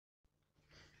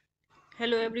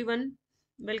Hello everyone,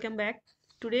 welcome back.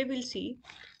 Today we'll see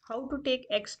how to take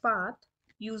Xpath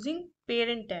using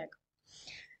parent tag.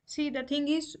 See, the thing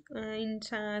is, in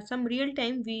some real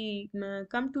time, we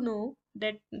come to know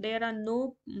that there are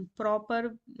no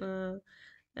proper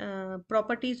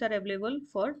properties are available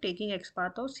for taking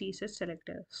XPath or CSS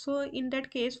selector. So, in that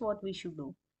case, what we should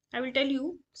do? I will tell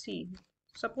you. See,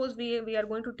 suppose we are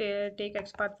going to take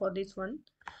XPath for this one.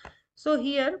 So,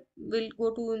 here we'll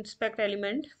go to inspect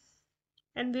element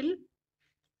and we'll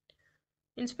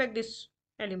inspect this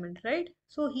element, right?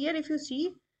 So here if you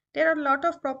see, there are a lot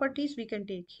of properties we can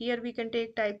take. Here we can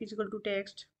take type is equal to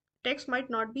text might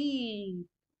not be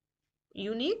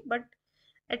unique, but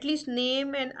at least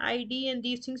name and id and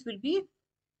these things will be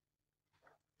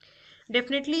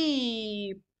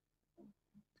definitely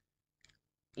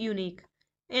unique.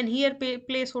 And here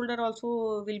placeholder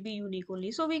also will be unique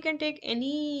only, so we can take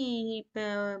any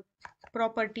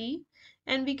property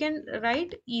and we can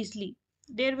write easily.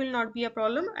 There will not be a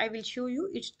problem. I will show you.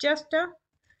 It's just a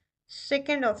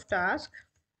second of task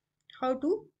how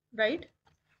to write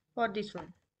for this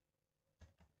one.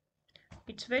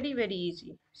 It's very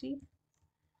easy. See,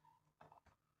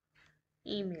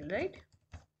 email, right?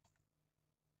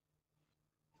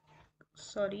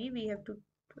 Sorry, we have to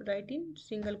write in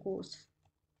single quotes.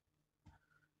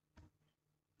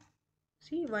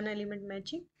 See, one element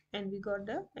matching, and we got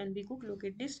the, and we could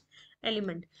locate this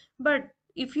element. But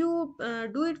if you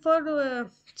do it for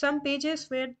some pages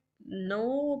where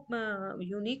no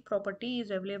unique property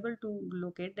is available to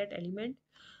locate that element,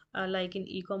 like in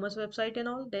e-commerce website and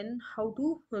all, then how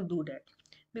to do that?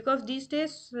 Because these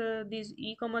days these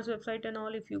e-commerce website and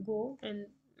all, if you go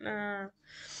uh,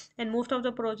 and most of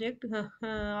the project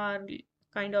are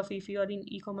kind of, if you are in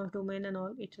e-commerce domain and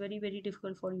all, it's very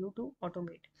difficult for you to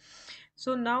automate.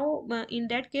 So now in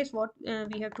that case, what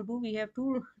we have to do, we have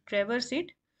to traverse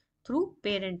it through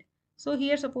parent. So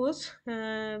here suppose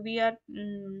we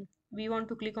want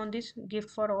to click on this gift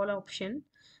for all option.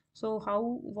 So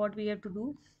how, what we have to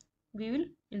do, we will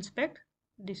inspect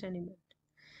this element.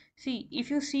 See,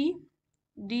 if you see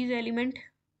these element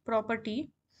property,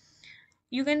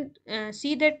 you can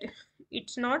see that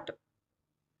it's not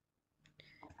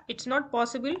it's not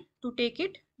possible to take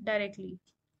it directly.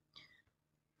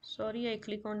 Sorry, I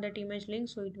click on that image link,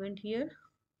 so it went here.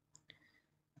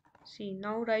 See,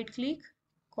 now right click,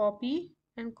 copy,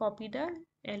 and copy the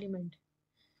element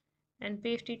and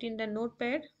paste it in the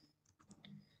notepad.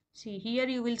 See, here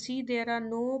you will see there are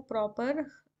no proper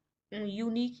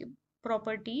unique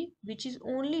property which is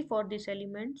only for this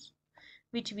elements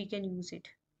which we can use it.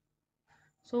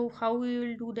 So how we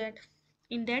will do that?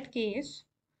 In that case,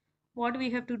 what we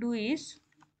have to do is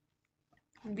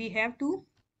we have to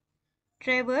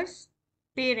traverse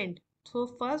parent. So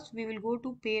first we will go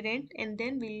to parent and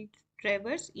then we'll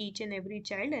traverse each and every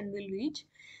child and we'll reach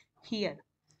here,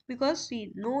 because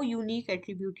see, no unique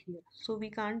attribute here, so we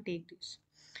can't take this.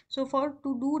 So for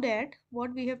to do that,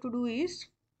 what we have to do is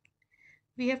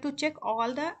we have to check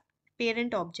all the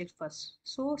parent objects first.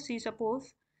 So see,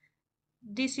 suppose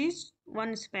this is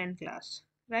one span class,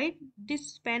 right?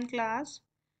 This span class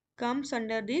comes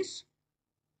under this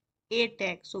a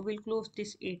tag, so we'll close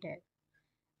this a tag,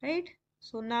 right?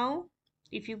 So now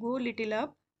if you go little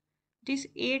up, this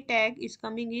a tag is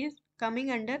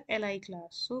coming under li class,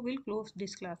 so we'll close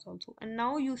this class also. And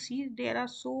now you see there are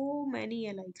so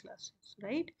many li classes,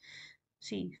 right?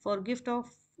 See, for gift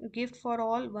for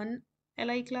all, one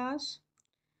li class.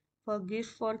 For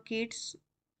gift for kids,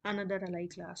 another li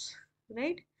class,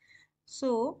 right?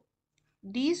 So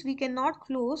these we cannot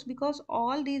close because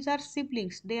all these are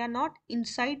siblings, they are not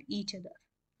inside each other,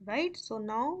 right? So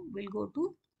now we'll go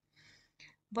to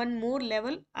one more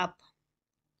level up.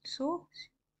 So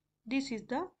this is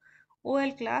the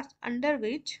OL class under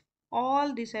which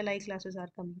all these LI classes are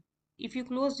coming. If you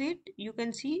close it, you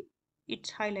can see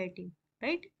it's highlighting,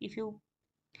 right? If you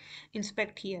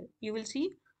inspect here, you will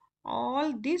see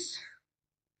all these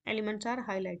elements are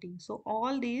highlighting. So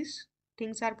all these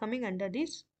things are coming under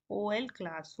this OL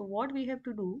class. So what we have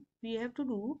to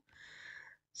do,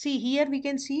 see here we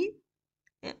can see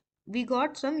uh, we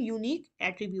got some unique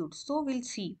attributes. So we'll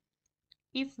see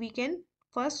if we can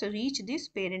first reach this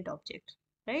parent object,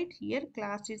 right? Here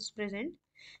class is present,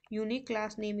 unique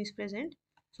class name is present,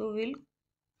 so we'll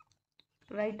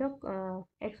write the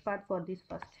xpath for this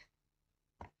first,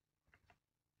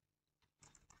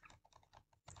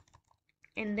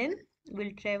 and then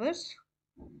we'll traverse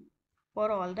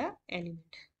for all the element,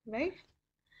 right?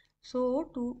 So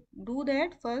to do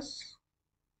that, first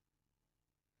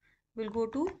we'll go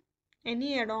to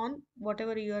any add-on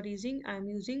whatever you are using. I'm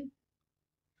using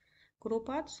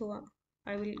crowpath, so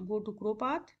I will go to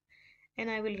crowpath and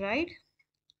I will write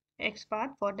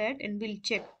Xpath for that, and we'll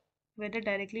check whether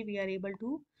directly we are able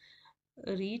to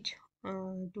reach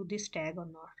to this tag or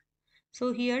not.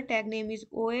 So here tag name is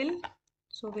OL,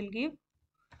 so we'll give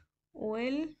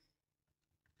OL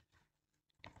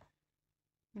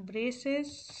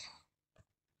braces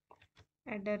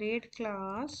at the rate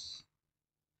class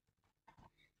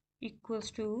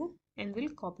equals to, and we'll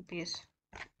copy paste.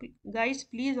 Guys,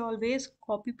 please always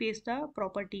copy paste the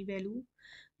property value.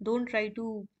 Don't try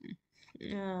to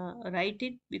write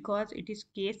it, because it is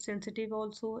case sensitive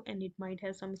also, and it might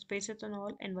have some spaces and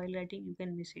all, and while writing you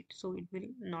can miss it, so it will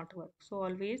not work. So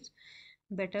always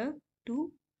better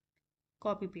to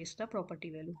copy paste the property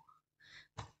value.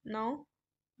 Now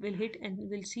we'll hit and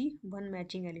we'll see one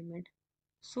matching element,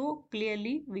 so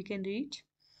clearly we can reach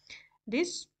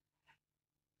this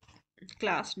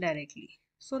class directly.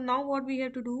 So now what we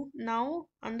have to do, now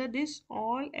under this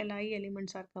all li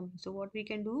elements are coming. So what we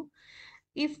can do,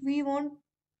 if we want,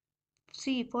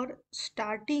 see, for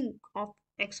starting of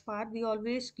Xpath we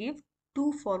always give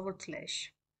 2 /.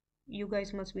 You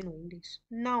guys must be knowing this.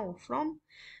 Now from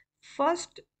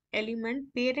first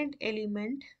element, parent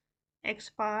element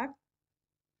Xpath,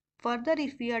 further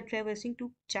if we are traversing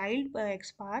to child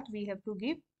Xpath, we have to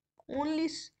give only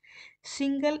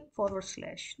single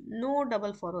 /, no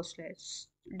double /.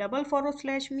 Double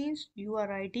 / means you are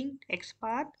writing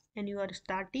Xpath and you are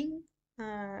starting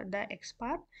the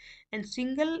Xpath, and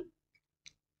single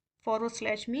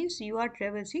 / means you are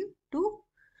traversing to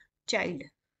child.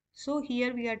 So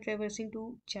here we are traversing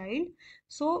to child.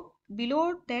 So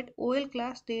below that OL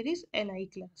class there is LI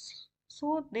class.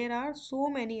 So there are so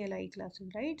many LI classes,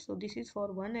 right? So this is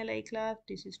for one LI class,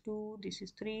 this is 2, this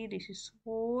is 3, this is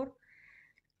 4,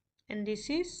 and this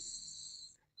is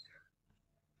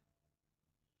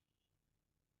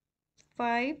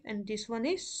 5, and this one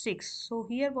is 6. So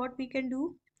here what we can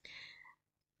do,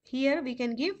 here we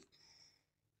can give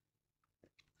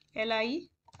LI.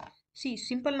 See,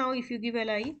 simple. Now if you give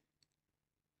LI,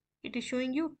 it is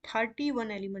showing you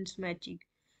 31 elements matching,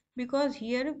 because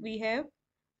here we have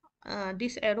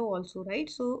this arrow also, right?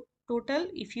 So total,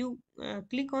 if you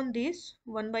click on this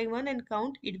one by one and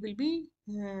count, it will be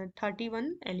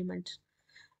 31 elements.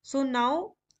 So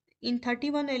now in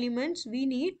 31 elements we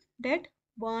need that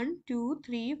 1 2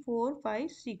 3 4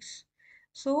 5 6.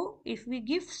 So if we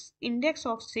give index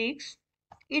of 6,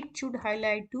 it should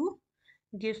highlight to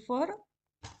give for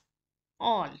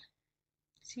all.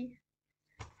 See,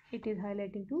 it is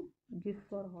highlighting to give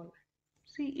for all.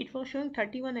 See, it was showing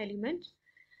 31 elements,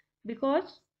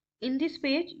 because in this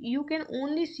page you can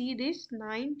only see this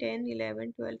 9 10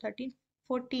 11 12 13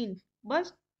 14,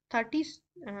 but 30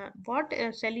 what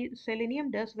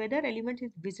Selenium does, whether element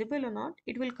is visible or not,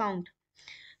 it will count.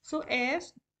 So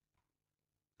as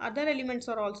other elements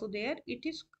are also there, it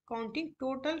is counting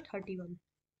total 31.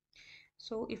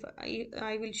 So if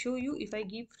I will show you, if I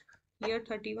give here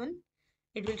 31,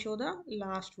 it will show the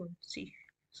last one. See,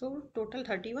 so total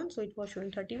 31, so it was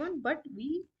showing 31, but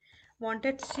we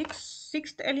wanted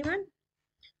sixth element.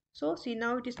 So see,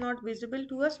 now it is not visible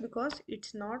to us because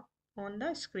it's not on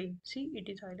the screen. See, it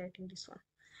is highlighting this one.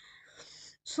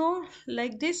 So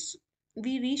like this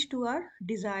we reach to our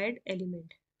desired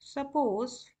element.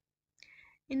 Suppose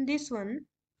in this one,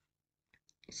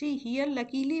 see here,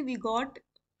 luckily we got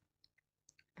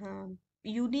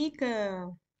unique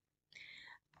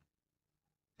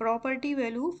property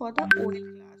value for the OL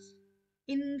class.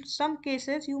 In some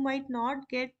cases you might not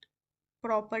get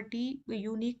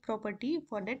unique property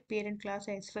for that parent class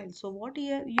as well. So what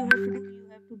you have to do, you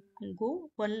have to go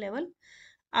one level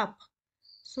up.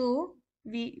 So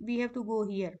we have to go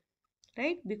here,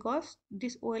 right? Because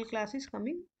this OL class is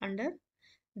coming under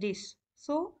this.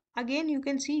 So again you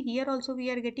can see here also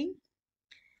we are getting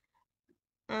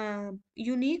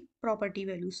unique property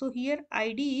value. So here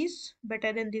ID is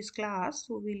better than this class,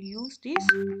 so we'll use this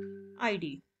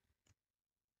ID.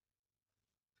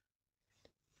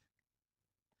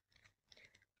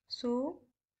 So,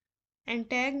 and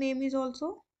tag name is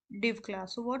also div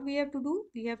class. So what we have to do,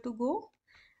 we have to go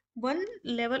one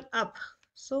level up.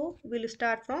 So we'll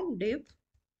start from div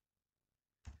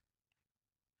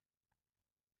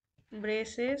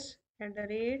braces at the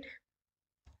rate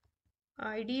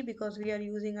ID, because we are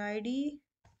using ID,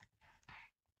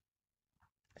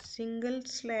 single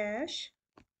slash,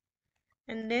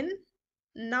 and then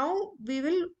now we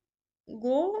will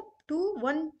go to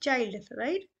one child,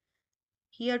 right?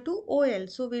 Here to OL,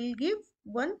 so we'll give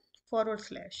one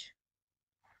 /.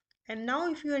 And now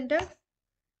if you enter,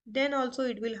 then also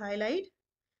it will highlight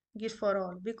give for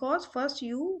all, because first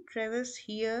you traverse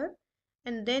here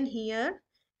and then here,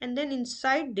 and then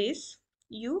inside this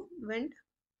you went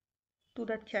to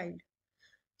the child.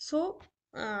 So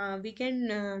we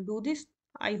can do this.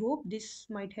 I hope this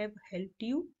might have helped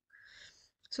you.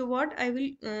 So what I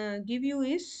will give you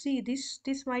is, see,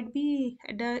 this might be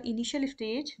at the initial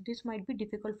stage, this might be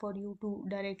difficult for you to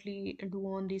directly do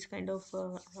on this kind of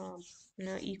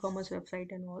e-commerce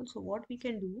website and all. So what we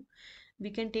can do,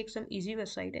 we can take some easy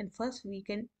website and first we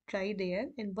can try there,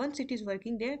 and once it is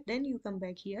working there, then you come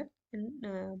back here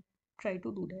and try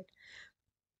to do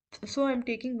that. So I'm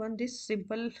taking one this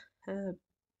simple uh,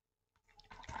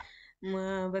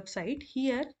 website.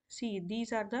 Here, see,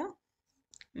 these are the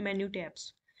menu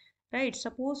tabs, right?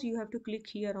 Suppose you have to click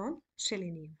here on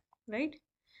Selenium, right?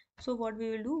 So what we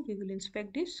will do, we will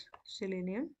inspect this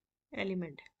Selenium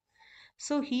element.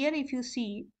 So here if you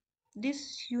see,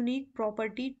 this unique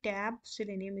property tab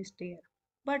Selenium is there,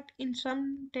 but in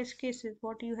some test cases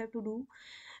what you have to do,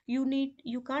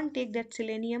 you can't take that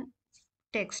Selenium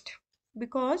text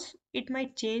because it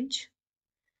might change.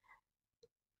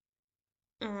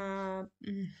 uh,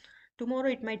 mm, Tomorrow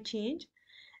it might change,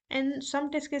 and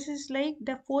some test cases like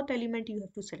the fourth element you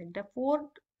have to select, the fourth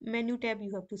menu tab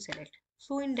you have to select.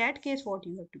 So in that case what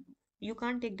you have to do, you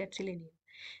can't take that Selenium.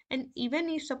 And even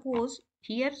if suppose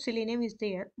here Selenium is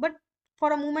there, but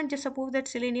for a moment just suppose that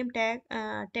Selenium tag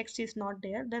text is not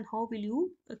there, then how will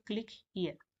you click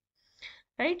here,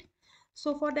 right?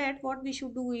 So for that what we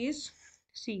should do is,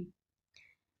 see,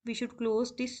 we should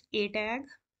close this a tag,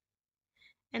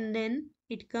 and then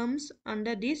it comes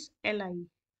under this li,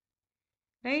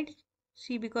 right?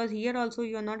 See, because here also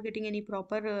you are not getting any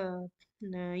proper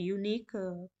unique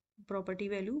property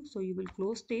value, so you will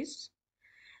close this,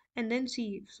 and then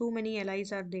see, so many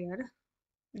allies are there.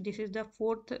 This is the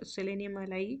fourth Selenium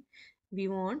ally we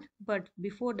want, but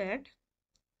before that,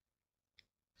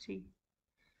 see,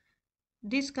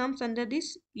 this comes under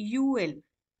this ul,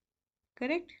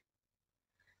 correct?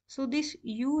 So this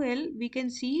ul, we can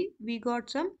see we got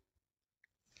some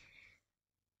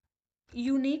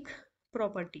unique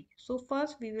property. So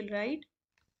first we will write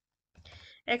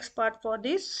Xpath for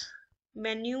this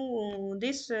menu,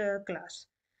 this class.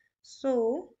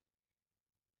 So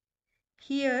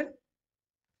here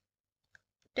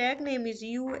tag name is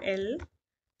ul,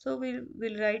 so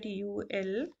we'll write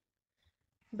ul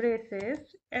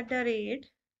braces at the rate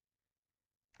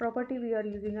property we are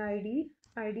using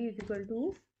id is equal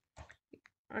to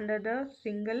under the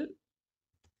single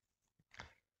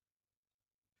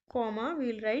comma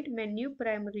we'll write menu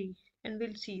primary, and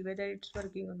we'll see whether it's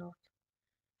working or not.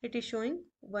 It is showing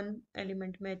one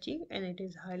element matching and it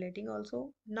is highlighting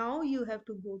also. Now you have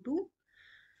to go to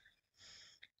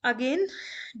again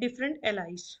different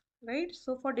allies, right?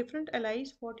 So for different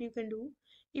allies what you can do,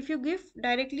 if you give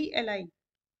directly li,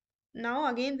 now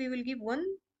again we will give one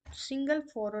single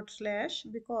forward slash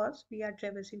because we are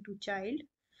traversing to child.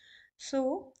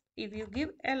 So if you give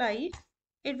li,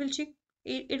 it will check,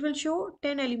 it will show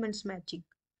 10 elements matching,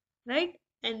 right?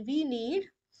 And we need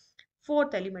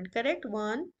fourth element, correct?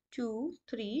 1 2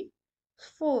 3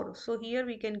 4. So here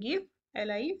we can give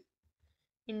li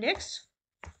index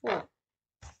 4,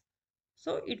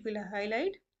 so it will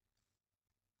highlight.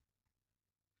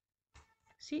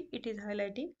 See, it is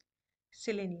highlighting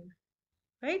Selenium,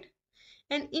 right?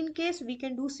 And in case we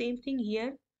can do same thing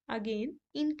here again,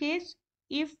 in case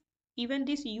if even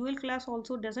this ul class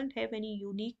also doesn't have any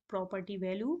unique property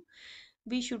value,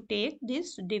 we should take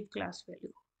this div class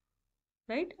value,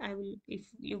 right? I will, if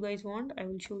you guys want, I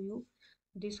will show you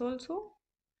this also.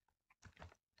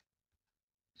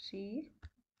 See,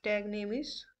 tag name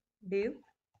is div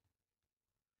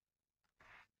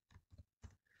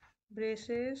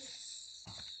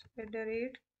braces at the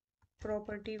rate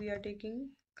property we are taking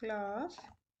class,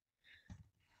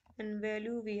 and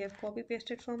value we have copy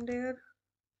pasted from there.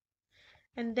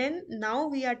 And then now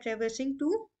we are traversing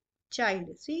to child.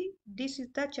 See, this is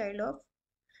the child of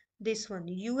this one.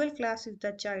 Ul class is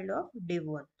the child of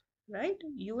div1, right?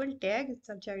 Ul tag is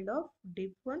the child of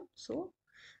div1. So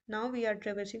now we are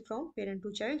traversing from parent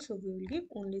to child, so we will give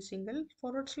only single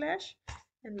forward slash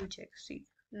and we'll check. See,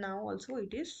 now also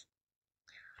it is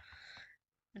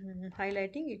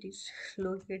highlighting, it is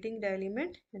locating the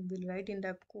element, and we'll write in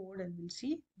the code and we'll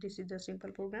see. This is the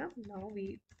simple program. Now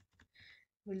we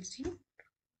will see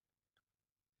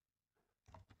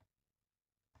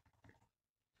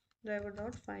driver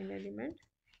dot find element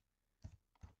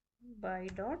by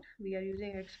dot, we are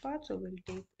using Xpath, so we'll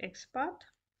take Xpath,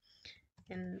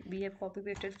 and we have copy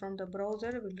pasted from the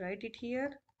browser, we'll write it here.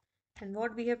 And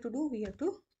what we have to do, we have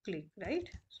to click, right?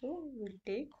 So we'll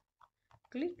take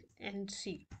click and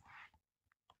see,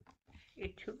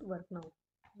 it should work now,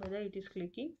 whether it is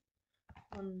clicking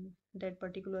on that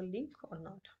particular link or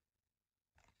not.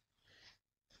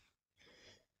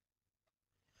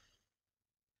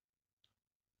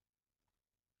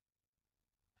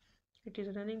 It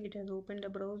is running. It has opened the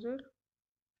browser.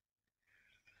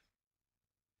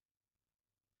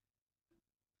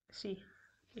 See,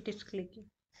 it is clicking.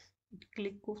 It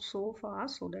clicked so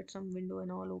fast so that some window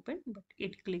and all open, but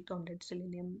it clicked on that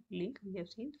Selenium link we have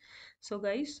seen. So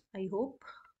guys, I hope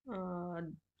uh,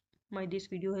 my this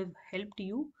video have helped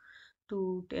you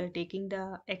to taking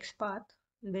the XPath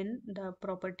when the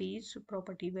property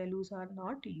values are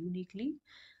not uniquely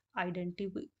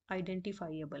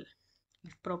identifiable.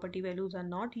 If property values are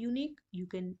not unique, you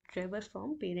can traverse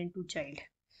from parent to child.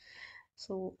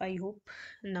 So I hope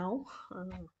now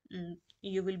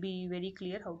you will be very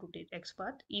clear how to take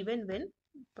XPath even when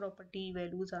property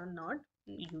values are not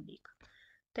unique.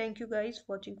 Thank you guys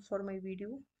watching for my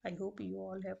video. I hope you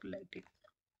all have liked it.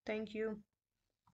 Thank you.